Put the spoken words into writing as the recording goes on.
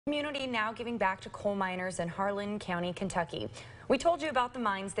Community now giving back to coal miners in Harlan County, Kentucky. We told you about the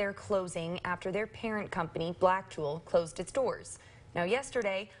mines they're closing after their parent company, Blackjewel, closed its doors. Now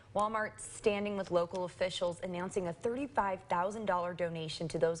yesterday, Walmart standing with local officials announcing a $35,000 donation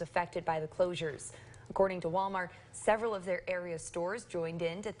to those affected by the closures. According to Walmart, several of their area stores joined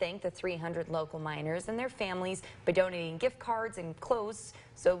in to thank the 300 local miners and their families by donating gift cards and clothes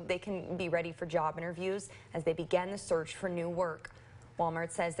so they can be ready for job interviews as they begin the search for new work.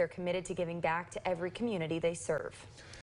 Walmart says they're committed to giving back to every community they serve.